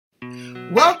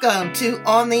Welcome to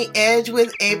On the Edge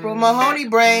with April Mahoney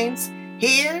Brains.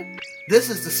 Here, this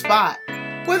is the spot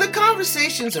where the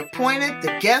conversations are pointed,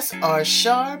 the guests are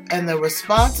sharp, and the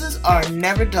responses are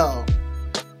never dull.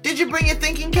 Did you bring your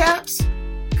thinking caps?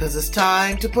 Because it's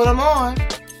time to put them on.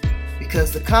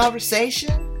 Because the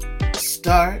conversation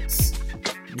starts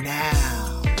now.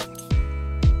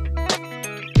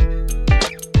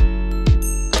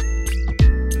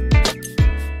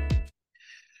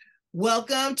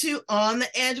 Welcome to On the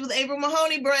Edge with April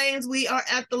Mahoney Brains. We are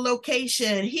at the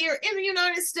location here in the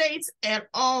United States and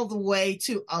all the way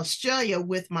to Australia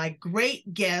with my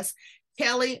great guest,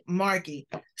 Kelly Markey.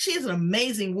 She is an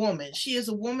amazing woman. She is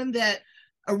a woman that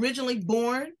originally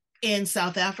born in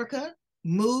South Africa,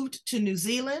 moved to New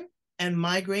Zealand, and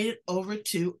migrated over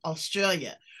to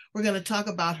Australia. We're going to talk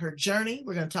about her journey.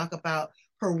 We're going to talk about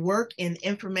her work in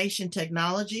information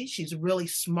technology. She's really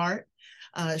smart.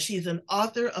 She's an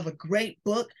author of a great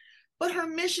book, but her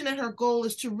mission and her goal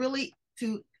is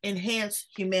to enhance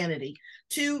humanity,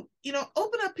 to,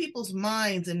 open up people's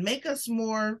minds and make us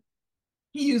more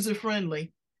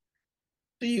user-friendly,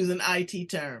 to use an IT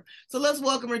term. So let's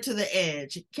welcome her to the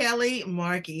edge. Kelly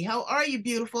Markey, how are you,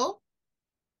 beautiful?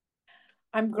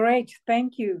 I'm great.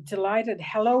 Thank you. Delighted.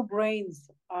 Hello, Brains.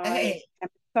 I am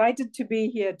excited to be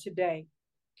here today.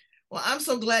 Well, I'm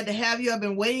so glad to have you. I've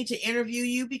been waiting to interview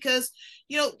you because,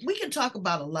 we can talk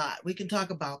about a lot. We can talk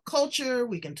about culture,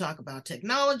 we can talk about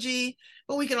technology,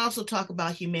 but we can also talk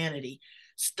about humanity.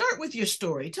 Start with your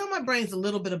story. Tell my brains a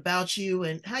little bit about you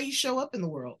and how you show up in the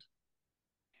world.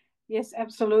 Yes,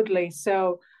 absolutely.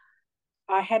 So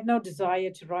I had no desire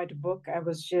to write a book. I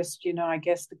was just, I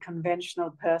guess the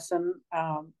conventional person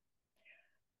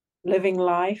living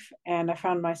life. And I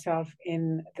found myself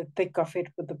in the thick of it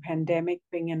with the pandemic,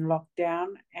 being in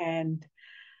lockdown. And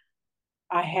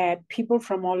I had people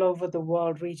from all over the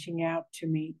world reaching out to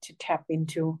me to tap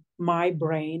into my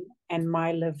brain and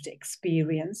my lived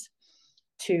experience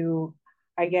to,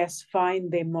 I guess,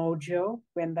 find their mojo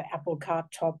when the apple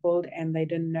cart toppled and they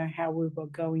didn't know how we were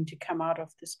going to come out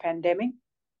of this pandemic.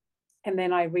 And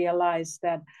then I realized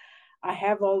that I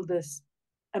have all this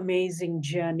amazing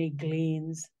journey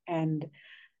gleans and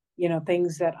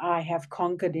things that I have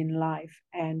conquered in life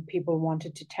and people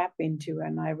wanted to tap into.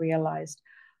 And I realized,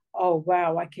 oh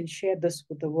wow, I can share this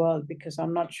with the world because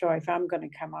I'm not sure if I'm going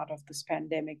to come out of this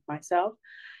pandemic myself.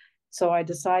 So I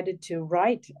decided to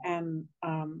write, and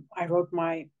I wrote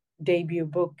my debut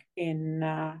book in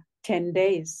 10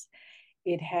 days.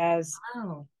 It has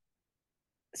Wow.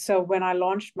 So when I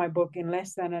launched my book in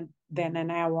less than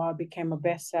an hour, I became a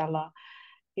bestseller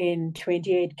in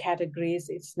 28 categories.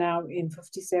 It's now in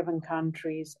 57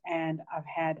 countries, and I've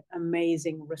had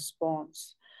amazing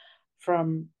response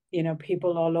from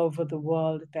people all over the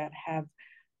world that have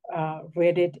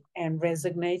read it and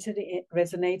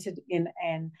resonated in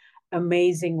an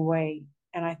amazing way.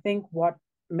 And I think what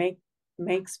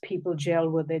makes people gel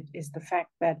with it is the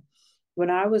fact that when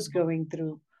I was going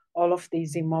through all of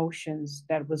these emotions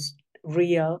that was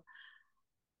real,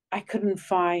 I couldn't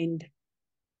find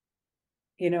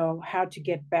how to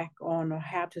get back on or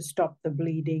how to stop the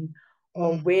bleeding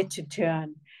or where to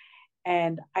turn.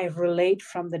 And I relate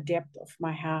from the depth of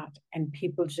my heart, and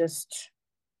people just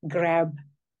grab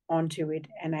onto it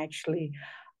and actually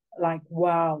like,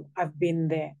 wow, I've been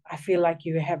there. I feel like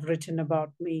you have written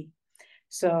about me.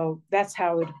 So that's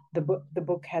how the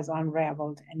book has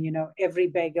unraveled. And every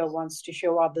beggar wants to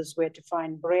show others where to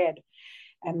find bread.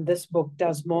 And this book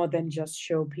does more than just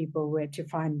show people where to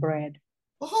find bread.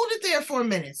 Well, hold it there for a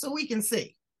minute so we can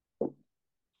see.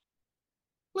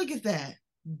 Look at that.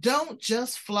 Don't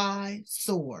just fly,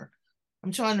 soar.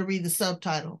 I'm trying to read the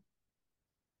subtitle.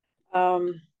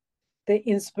 The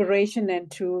inspiration and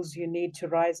tools you need to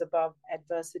rise above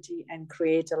adversity and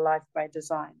create a life by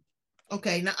design.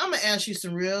 Okay, now I'm going to ask you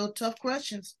some real tough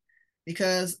questions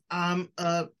because I'm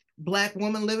a Black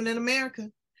woman living in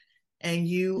America and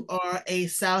you are a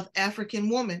South African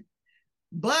woman,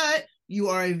 but you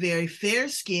are a very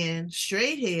fair-skinned,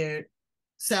 straight-haired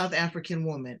South African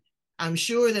woman. I'm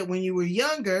sure that when you were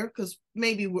younger, because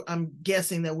I'm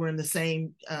guessing that we're in the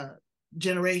same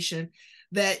generation,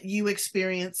 that you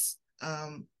experienced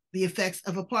the effects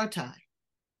of apartheid.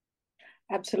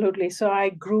 Absolutely. So I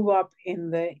grew up in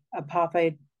the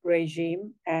apartheid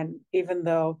regime, and even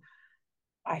though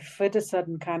I fit a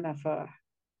certain kind of a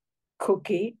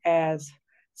cookie as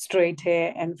straight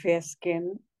hair and fair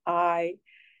skin, I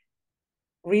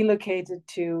relocated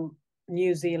to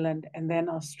New Zealand and then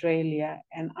Australia.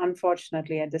 And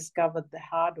unfortunately, I discovered the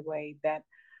hard way that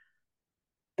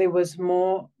there was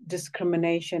more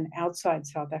discrimination outside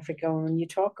South Africa. When you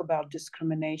talk about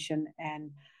discrimination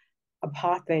and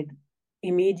apartheid,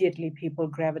 immediately people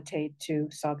gravitate to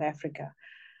South Africa.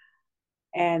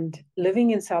 And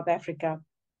living in South Africa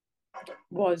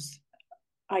was,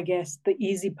 I guess, the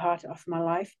easy part of my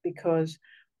life because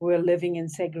we're living in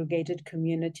segregated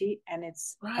community and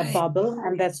it's a Right. bubble,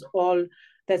 and that's all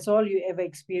you ever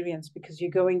experience, because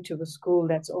you're going to a school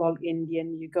that's all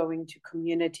Indian, you're going to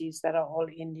communities that are all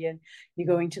Indian, you're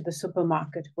going to the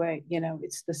supermarket where,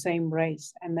 it's the same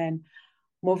race. And then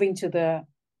moving to the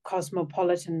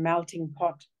cosmopolitan melting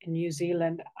pot in New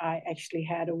Zealand, I actually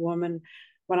had a woman,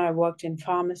 when I worked in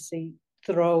pharmacy,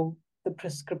 throw the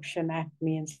prescription at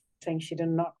me and saying she did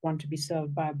not want to be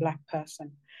served by a Black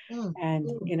person. Mm. And,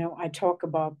 I talk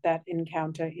about that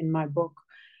encounter in my book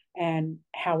and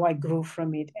how I grew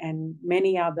from it, and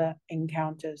many other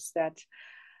encounters that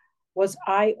was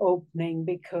eye-opening,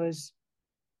 because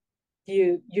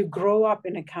you grow up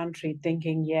in a country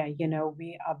thinking, yeah,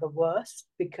 we are the worst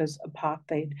because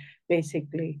apartheid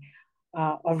basically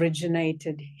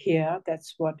originated here.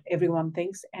 That's what everyone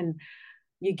thinks. And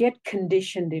you get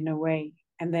conditioned in a way.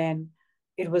 And then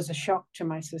it was a shock to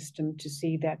my system to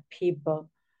see that people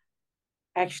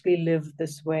actually live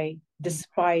this way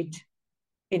despite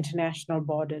international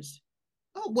borders.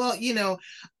 Oh, well,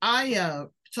 I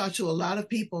talk to a lot of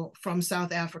people from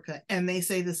South Africa, and they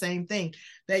say the same thing,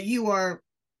 that you are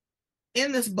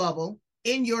in this bubble,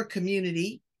 in your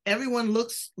community. Everyone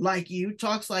looks like you,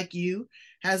 talks like you,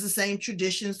 has the same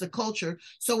traditions, the culture.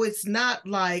 So it's not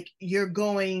like you're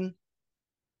going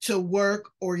to work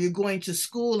or you're going to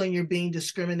school and you're being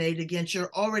discriminated against.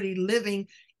 You're already living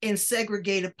in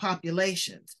segregated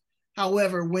populations.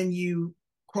 However, when you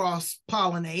cross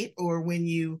pollinate or when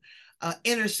you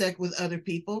intersect with other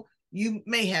people, you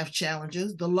may have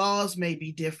challenges. The laws may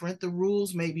be different. The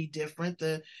rules may be different.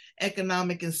 The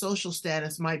economic and social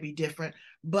status might be different.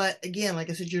 But again, like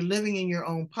I said, you're living in your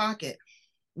own pocket.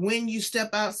 When you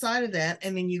step outside of that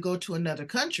and then you go to another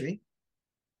country,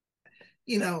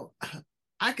 you know,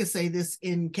 I could say this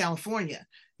in California.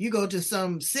 You go to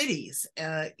some cities,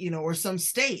 or some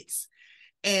states,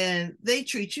 and they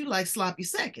treat you like sloppy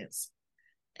seconds.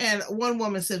 And one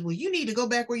woman said, well, you need to go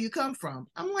back where you come from.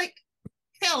 I'm like,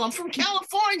 hell, I'm from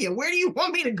California. Where do you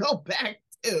want me to go back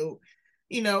to?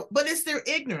 But it's their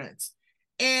ignorance.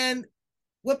 And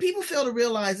what people fail to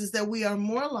realize is that we are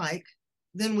more alike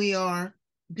than we are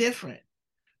different.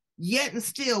 Yet and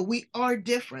still, we are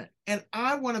different. And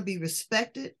I want to be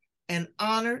respected and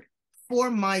honored for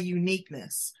my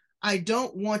uniqueness. I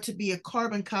don't want to be a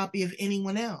carbon copy of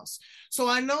anyone else. So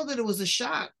I know that it was a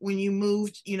shock when you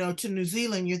moved, to New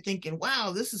Zealand. You're thinking,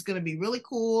 wow, this is going to be really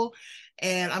cool.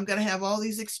 And I'm going to have all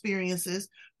these experiences.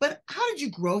 But how did you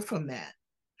grow from that?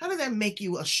 How did that make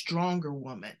you a stronger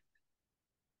woman?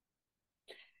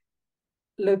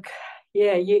 Look,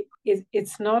 yeah,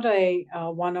 it's not a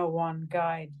 101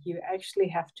 guide. You actually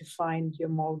have to find your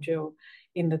mojo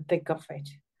in the thick of it.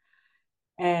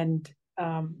 And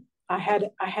I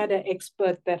had an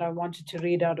expert that I wanted to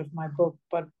read out of my book,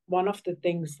 but one of the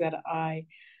things that I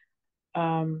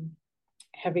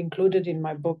have included in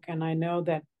my book, and I know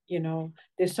that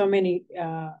there's so many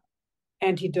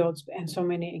antidotes and so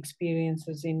many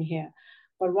experiences in here,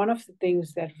 but one of the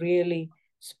things that really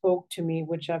spoke to me,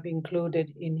 which I've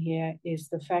included in here, is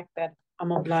the fact that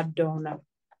I'm a blood donor.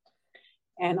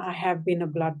 And I have been a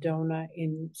blood donor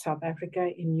in South Africa,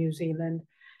 in New Zealand,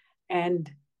 and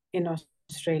in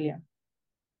Australia.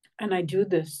 And I do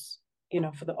this,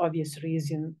 for the obvious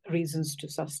reasons to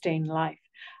sustain life.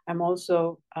 I'm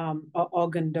also an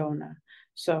organ donor.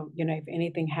 So, if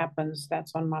anything happens,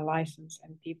 that's on my license,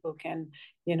 and people can,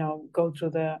 go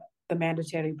through the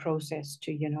mandatory process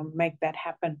to, make that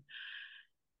happen.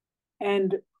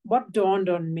 And what dawned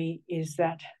on me is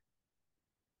that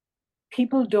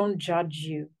people don't judge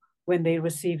you when they're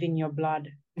receiving your blood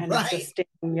and Right.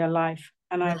 sustaining your life.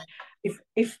 And Right.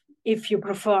 if you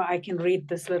prefer, I can read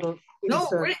this little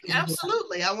insert. No,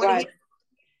 absolutely. I want right. to hear.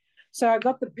 So I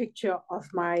got the picture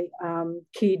of my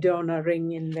key donor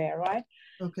ring in there, right?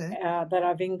 Okay. That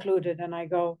I've included. And I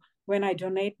go, when I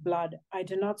donate blood, I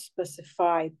do not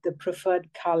specify the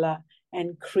preferred color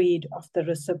and creed of the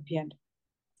recipient.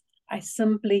 I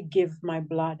simply give my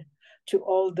blood to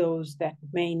all those that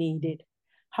may need it.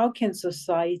 How can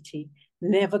society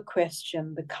never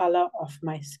question the color of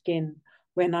my skin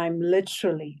when I'm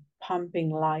literally pumping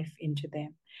life into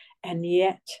them? And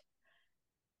yet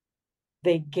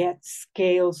they get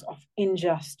scales of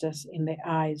injustice in their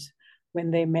eyes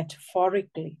when they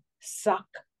metaphorically suck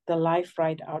the life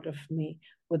right out of me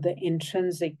with the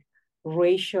intrinsic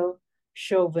racial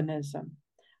chauvinism.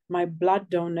 My blood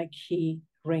donor key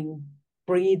ring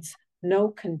breeds no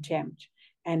contempt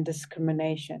and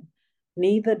discrimination.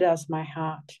 Neither does my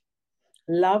heart.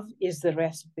 Love is the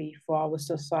recipe for our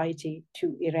society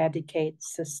to eradicate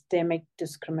systemic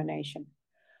discrimination.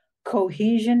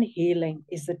 Cohesion healing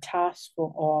is the task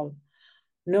for all.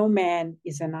 No man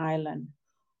is an island.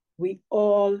 We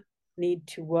all need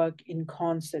to work in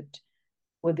concert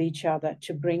with each other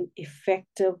to bring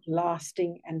effective,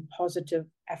 lasting, and positive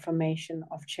affirmation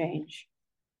of change.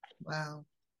 Wow.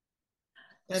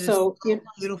 That is So so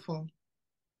beautiful.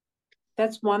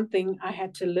 That's one thing I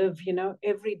had to live.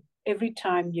 Every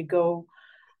time you go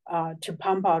to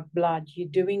pump out blood, you're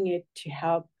doing it to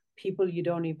help people you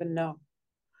don't even know.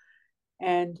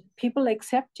 And people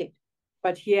accept it.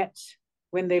 But yet,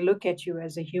 when they look at you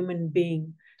as a human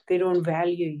being, they don't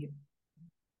value you.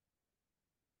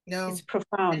 No. It's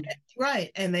profound. Right.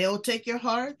 And they will take your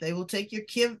heart, they will take your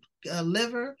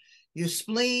liver, your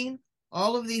spleen,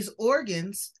 all of these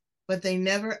organs, but they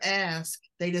never ask.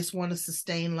 They just want to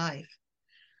sustain life.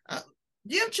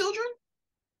 Do you have children?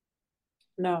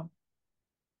 No.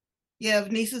 You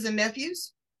have nieces and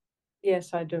nephews?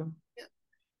 Yes, I do. Yeah.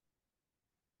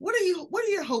 What are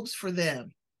your hopes for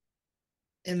them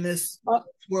in this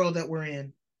world that we're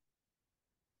in?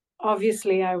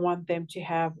 Obviously, I want them to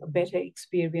have a better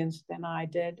experience than I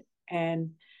did,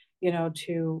 and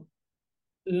to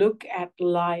look at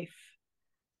life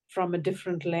from a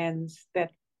different lens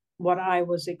that what I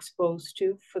was exposed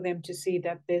to, for them to see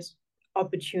that there's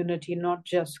opportunity, not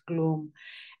just gloom.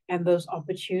 And those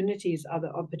opportunities are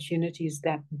the opportunities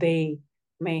that they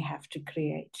may have to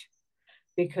create.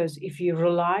 Because if you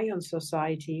rely on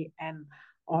society and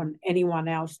on anyone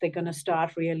else, they're going to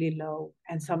start really low,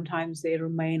 and sometimes they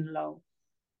remain low.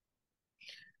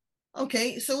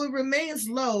 Okay, so it remains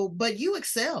low, but you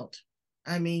excelled.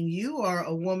 I mean, you are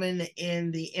a woman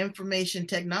in the information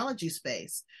technology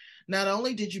space. Not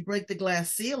only did you break the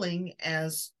glass ceiling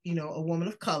as, a woman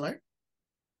of color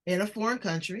in a foreign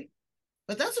country,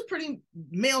 but that's a pretty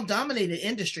male dominated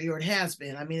industry, or it has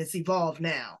been. I mean, it's evolved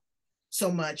now so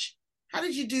much. How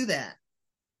did you do that?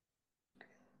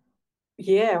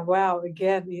 Yeah, wow.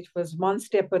 Again, it was one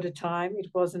step at a time.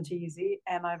 It wasn't easy.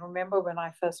 And I remember when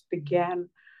I first began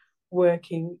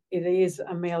working, it is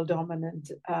a male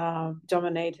dominated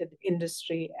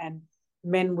industry, and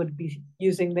men would be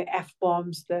using the F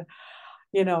bombs,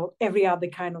 every other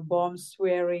kind of bomb,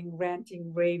 swearing,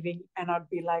 ranting, raving. And I'd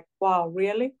be like, wow,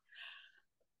 really?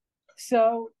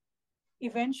 So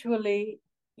eventually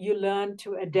you learn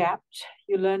to adapt.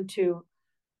 You learn to,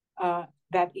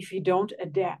 that if you don't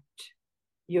adapt,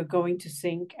 you're going to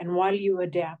sink. And while you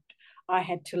adapt, I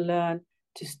had to learn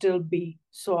to still be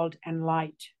salt and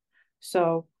light.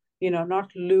 So,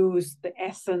 not lose the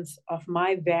essence of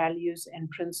my values and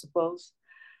principles,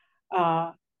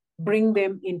 bring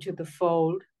them into the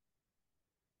fold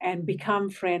and become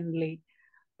friendly,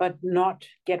 but not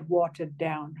get watered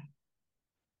down.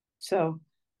 So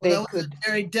Well, they that was could. a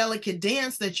very delicate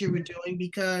dance that you were doing,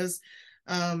 because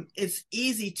it's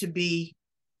easy to be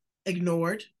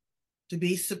ignored, to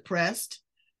be suppressed,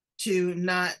 to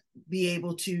not be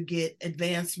able to get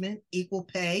advancement, equal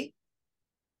pay.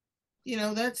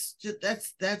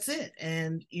 That's it.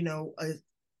 And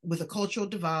with a cultural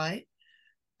divide,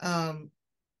 um,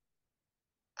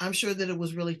 I'm sure that it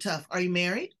was really tough. Are you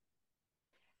married?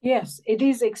 Yes, it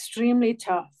is extremely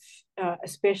tough,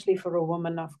 especially for a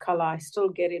woman of color. I still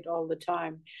get it all the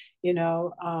time. You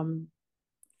know,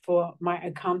 for my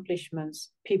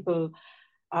accomplishments, people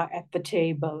are at the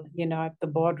table, at the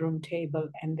boardroom table,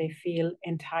 and they feel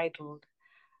entitled.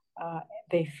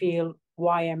 They feel,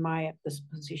 why am I at this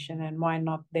position and why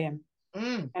not them?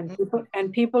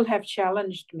 And people have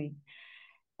challenged me,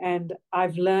 and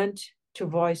I've learned to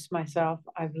voice myself.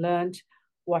 I've learned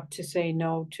what to say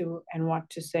no to and what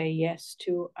to say yes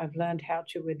to. I've learned how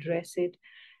to address it.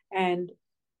 And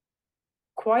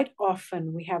quite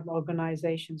often we have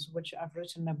organizations, which I've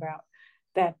written about,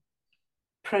 that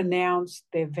pronounce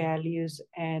their values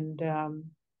and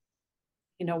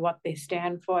what they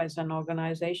stand for as an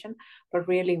organization, but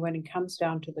really when it comes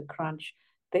down to the crunch,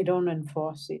 they don't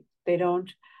enforce it. They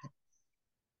don't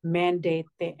mandate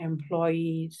their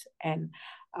employees and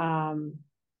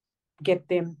get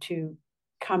them to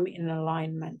come in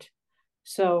alignment.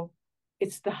 So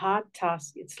it's the hard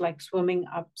task. It's like swimming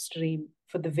upstream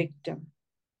for the victim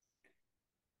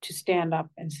to stand up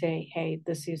and say, hey,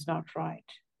 this is not right.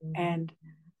 And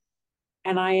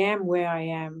I am where I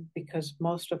am because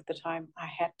most of the time I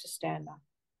had to stand up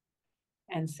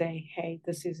and say, hey,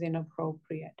 this is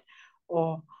inappropriate.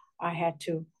 Or I had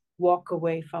to walk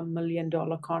away from $1 million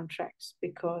contracts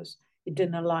because it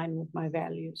didn't align with my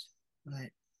values.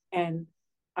 Right. And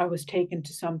I was taken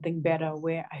to something better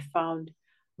where I found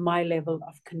my level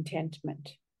of contentment.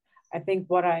 I think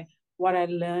what what I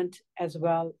learned as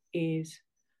well is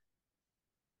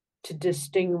to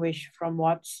distinguish from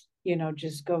what's,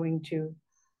 just going to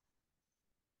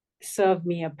serve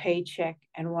me a paycheck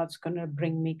and what's going to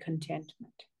bring me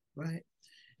contentment. Right.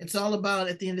 It's all about,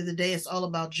 at the end of the day, it's all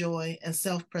about joy and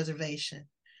self-preservation.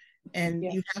 And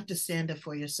you have to stand up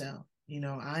for yourself.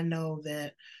 I know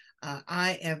that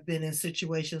I have been in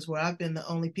situations where I've been the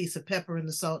only piece of pepper in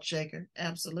the salt shaker.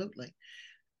 Absolutely.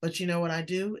 But you know what I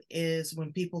do is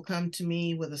when people come to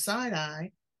me with a side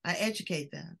eye, I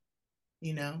educate them,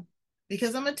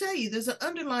 because I'm going to tell you, there's an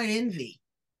underlying envy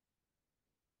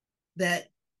that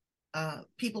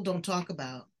people don't talk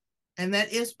about. And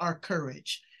that is our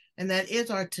courage. And that is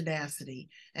our tenacity.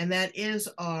 And that is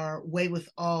our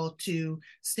wherewithal to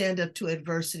stand up to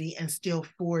adversity and still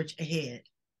forge ahead.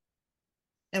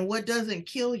 And what doesn't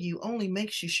kill you only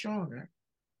makes you stronger.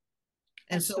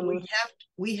 And Absolutely. so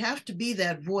we have to be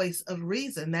that voice of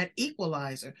reason, that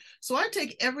equalizer. So I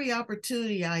take every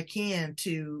opportunity I can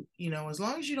to, as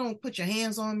long as you don't put your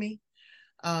hands on me,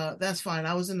 that's fine.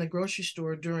 I was in the grocery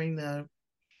store during the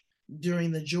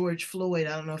George Floyd.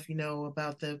 I don't know if you know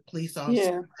about the police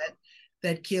officer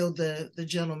that killed the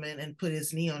gentleman and put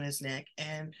his knee on his neck.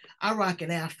 And I rock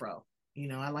an afro.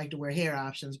 I like to wear hair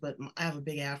options, but I have a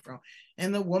big afro.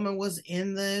 And the woman was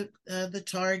in the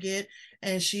Target,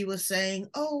 and she was saying,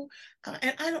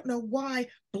 and I don't know why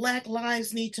Black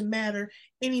lives need to matter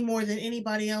any more than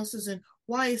anybody else's, and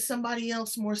why is somebody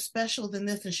else more special than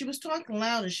this? And she was talking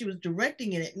loud, and she was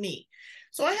directing it at me.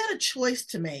 So I had a choice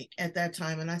to make at that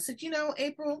time. And I said,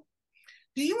 April,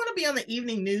 do you want to be on the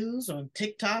evening news on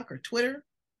TikTok or Twitter?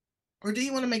 Or do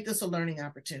you want to make this a learning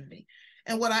opportunity?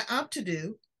 And what I opt to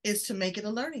do is to make it a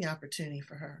learning opportunity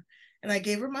for her. And I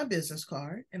gave her my business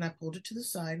card and I pulled it to the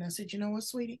side and I said, you know what,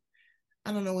 sweetie?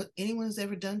 I don't know what anyone's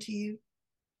ever done to you.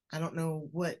 I don't know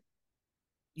what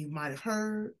you might have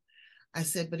heard. I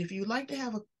said, but if you'd like to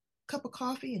have a cup of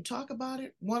coffee and talk about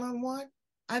it one-on-one,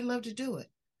 I'd love to do it.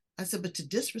 I said, but to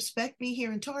disrespect me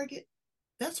here in Target,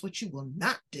 that's what you will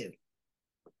not do.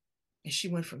 And she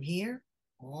went from here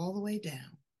all the way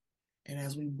down. And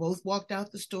as we both walked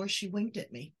out the store, she winked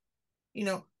at me.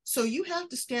 So you have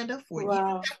to stand up for it. Wow. You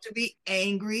don't have to be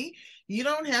angry. You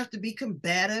don't have to be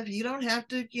combative. You don't have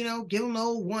to, give them an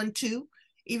old 1-2,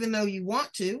 even though you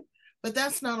want to. But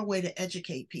that's not a way to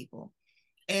educate people.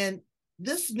 And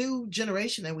this new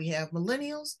generation that we have,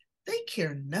 millennials, they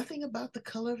care nothing about the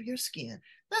color of your skin.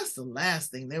 That's the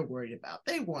last thing they're worried about.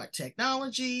 They want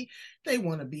technology. They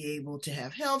want to be able to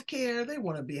have health care. They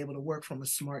want to be able to work from a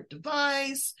smart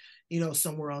device,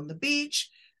 somewhere on the beach.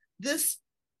 This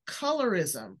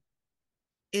colorism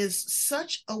is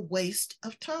such a waste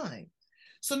of time.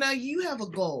 So now you have a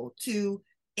goal to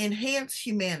enhance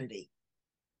humanity.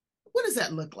 What does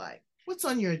that look like? What's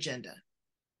on your agenda?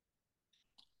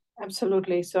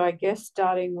 Absolutely. So I guess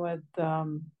starting with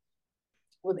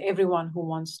everyone who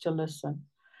wants to listen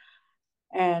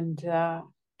and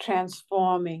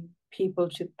transforming people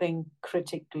to think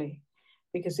critically.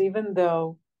 Because even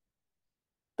though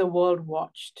the world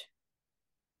watched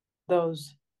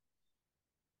those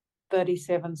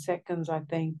 37 seconds, I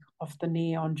think, of the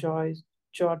knee on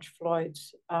George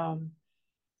Floyd's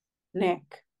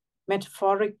neck,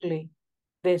 metaphorically,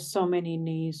 there's so many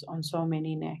knees on so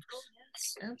many necks. Oh,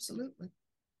 yes, absolutely.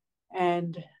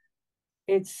 And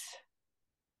it's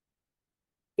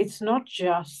not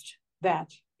just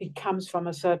that it comes from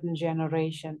a certain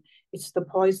generation. It's the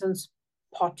poison's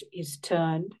pot is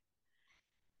turned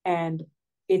and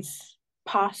it's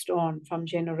passed on from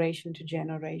generation to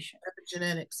generation.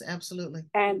 Genetics, absolutely.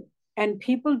 And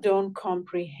people don't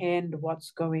comprehend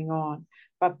what's going on,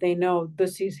 but they know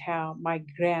this is how my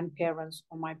grandparents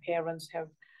or my parents have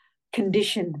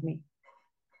conditioned me.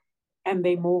 And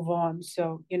they move on.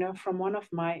 So, from one of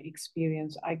my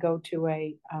experience, I go to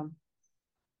a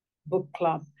book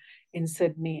club in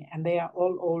Sydney, and they are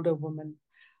all older women,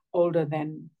 older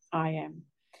than I am,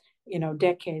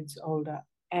 decades older.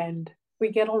 And we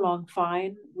get along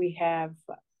fine. We've had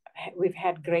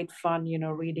great fun,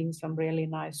 reading some really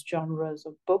nice genres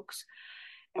of books.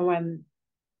 And when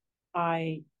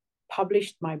I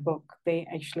published my book, they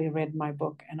actually read my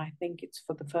book. And I think it's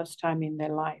for the first time in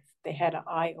their life, they had an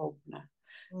eye opener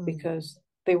because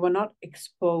they were not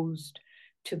exposed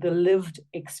to the lived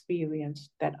experience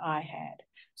that I had.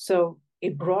 So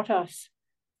it brought us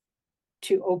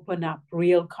to open up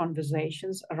real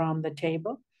conversations around the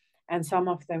table. And some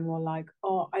of them were like,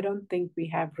 oh, I don't think we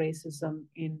have racism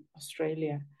in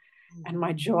Australia. And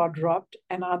my jaw dropped.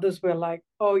 And others were like,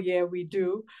 oh, yeah, we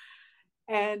do.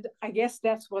 And I guess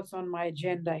that's what's on my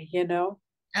agenda,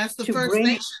 As the First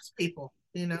Nations people,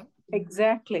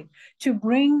 Exactly. To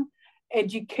bring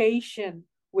education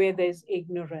where there's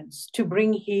ignorance, to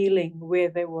bring healing where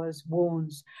there was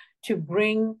wounds, to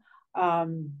bring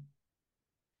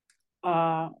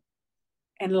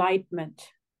enlightenment,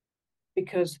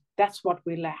 because that's what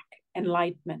we lack,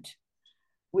 enlightenment.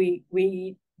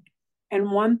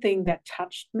 And one thing that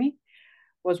touched me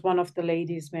was one of the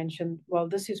ladies mentioned, well,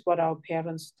 this is what our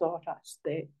parents taught us.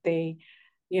 They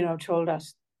told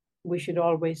us we should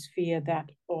always fear that,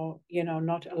 or,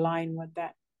 not align with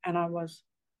that. And I was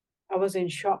in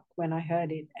shock when I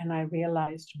heard it, and I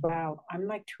realized, wow, I'm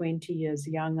like 20 years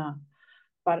younger,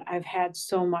 but I've had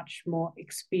so much more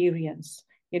experience,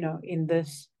 in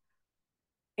this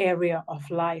area of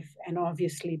life. And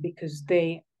obviously, because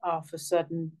they are of a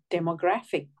certain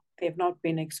demographic, they've not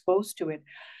been exposed to it.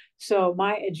 So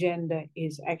my agenda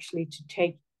is actually to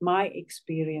take my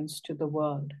experience to the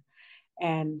world.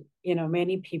 And,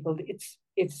 many people,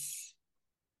 it's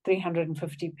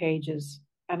 350 pages,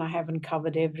 and I haven't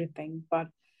covered everything, but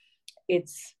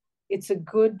it's a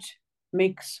good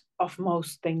mix of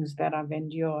most things that I've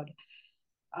endured.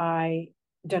 I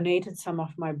donated some of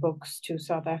my books to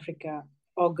South Africa.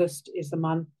 August is the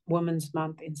month, Women's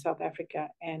Month in South Africa,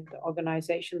 and the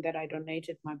organization that I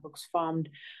donated my books farmed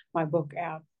my book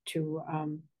out to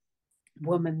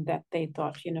women that they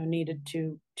thought needed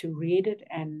to read it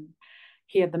and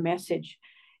hear the message.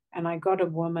 And I got a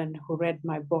woman who read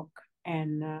my book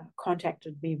and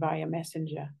contacted me via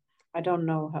messenger. I don't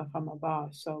know her from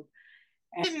above, so.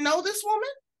 Didn't know this woman?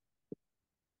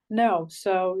 No,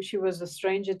 so she was a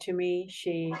stranger to me.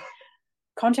 She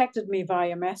contacted me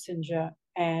via messenger,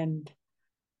 and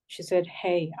she said,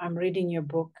 hey, I'm reading your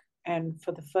book, and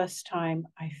for the first time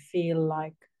I feel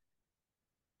like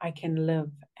I can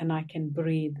live and I can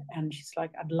breathe. And she's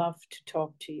like, I'd love to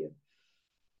talk to you.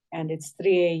 And it's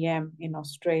 3 a.m. in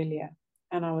Australia.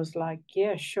 And I was like,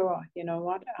 yeah, sure. You know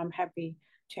what? I'm happy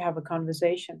to have a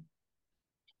conversation.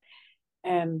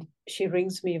 And she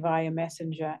rings me via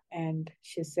messenger, and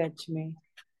she said to me,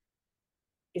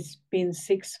 it's been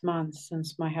 6 months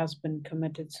since my husband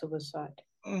committed suicide.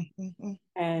 Mm-hmm.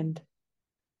 And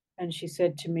she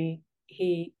said to me,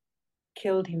 he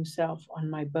killed himself on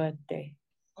my birthday.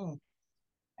 Mm.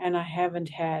 And I haven't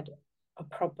had a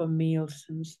proper meal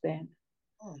since then.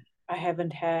 Mm. I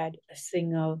haven't had a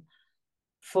single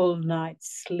full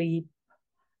night's sleep.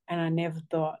 And I never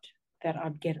thought that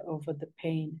I'd get over the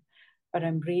pain. But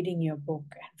I'm reading your book,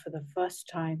 and for the first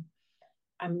time,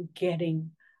 I'm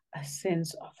getting a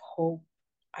sense of hope.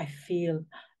 I feel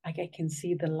like I can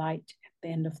see the light at the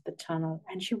end of the tunnel.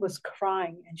 And she was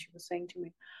crying, and she was saying to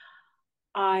me,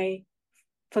 I,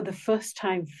 for the first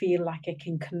time, feel like I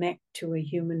can connect to a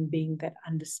human being that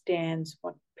understands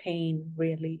what pain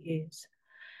really is.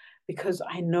 Because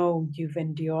I know you've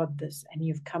endured this and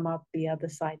you've come out the other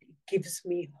side. It gives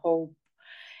me hope.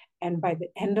 And by the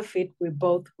end of it, we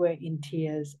both were in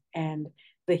tears, and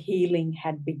the healing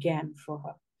had began for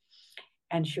her.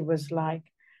 And she was like,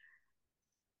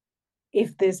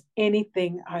 if there's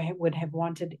anything I would have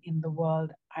wanted in the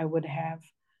world, I would have,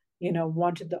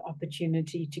 wanted the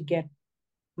opportunity to get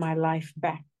my life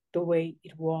back the way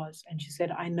it was. And she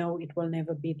said, I know it will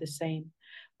never be the same,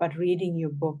 but reading your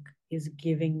book is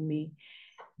giving me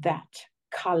that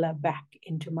color back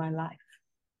into my life.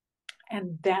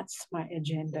 And that's my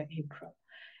agenda, April,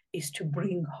 is to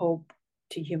bring hope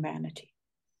to humanity.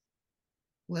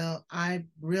 Well, I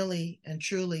really and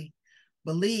truly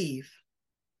believe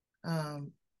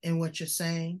in what you're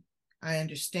saying. I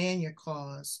understand your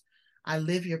cause. I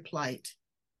live your plight.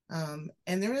 And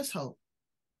there is hope.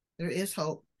 There is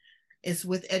hope. It's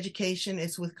with education,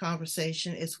 it's with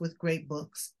conversation, it's with great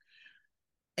books,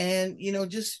 and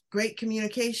just great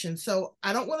communication. So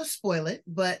I don't want to spoil it,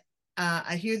 but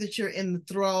I hear that you're in the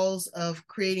thralls of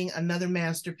creating another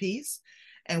masterpiece,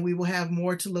 and we will have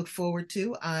more to look forward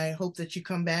to. I hope that you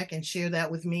come back and share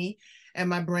that with me and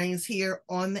my brains here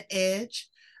on the edge.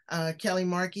 Kelly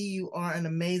Markey, you are an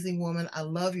amazing woman. I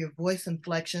love your voice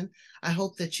inflection. I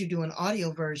hope that you do an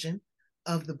audio version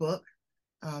of the book.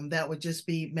 That would just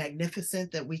be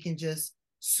magnificent, that we can just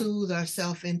soothe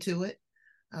ourselves into it.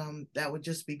 That would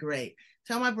just be great.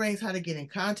 Tell my brains how to get in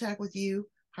contact with you,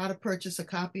 how to purchase a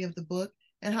copy of the book,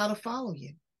 and how to follow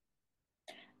you.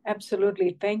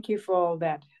 Absolutely. Thank you for all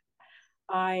that.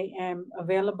 I am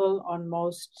available on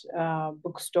most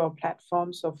bookstore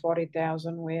platforms, so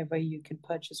 40,000, wherever you can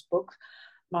purchase books.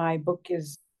 My book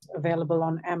is available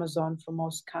on Amazon for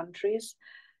most countries.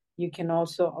 You can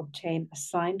also obtain a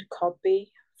signed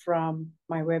copy from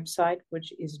my website,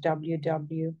 which is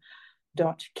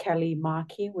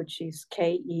www.kellymarkey, which is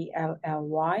Kelly,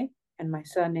 and my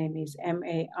surname is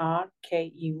Markey.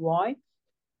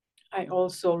 I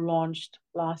also launched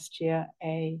last year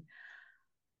a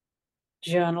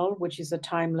journal, which is a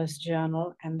timeless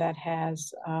journal, and that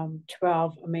has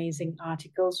 12 amazing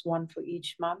articles, one for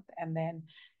each month, and then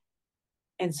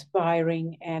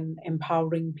inspiring and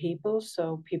empowering people.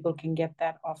 So people can get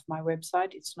that off my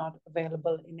website. It's not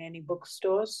available in any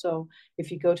bookstores. So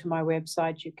if you go to my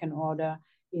website, you can order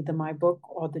either my book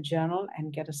or the journal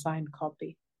and get a signed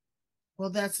copy.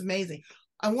 Well, that's amazing.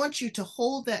 I want you to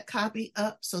hold that copy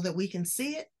up so that we can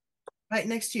see it right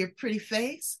next to your pretty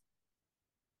face.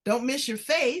 Don't miss your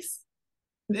face.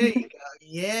 There you go.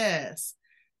 Yes.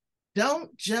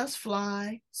 Don't just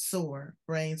fly, soar,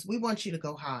 brains. We want you to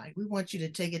go high. We want you to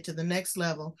take it to the next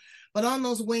level. But on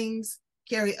those wings,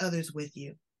 carry others with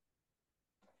you.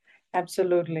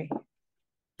 Absolutely.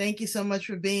 Thank you so much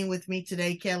for being with me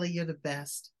today, Kelly. You're the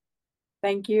best.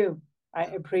 Thank you. I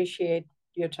appreciate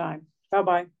your time.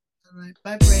 Bye-bye. All right.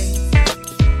 Bye, brains.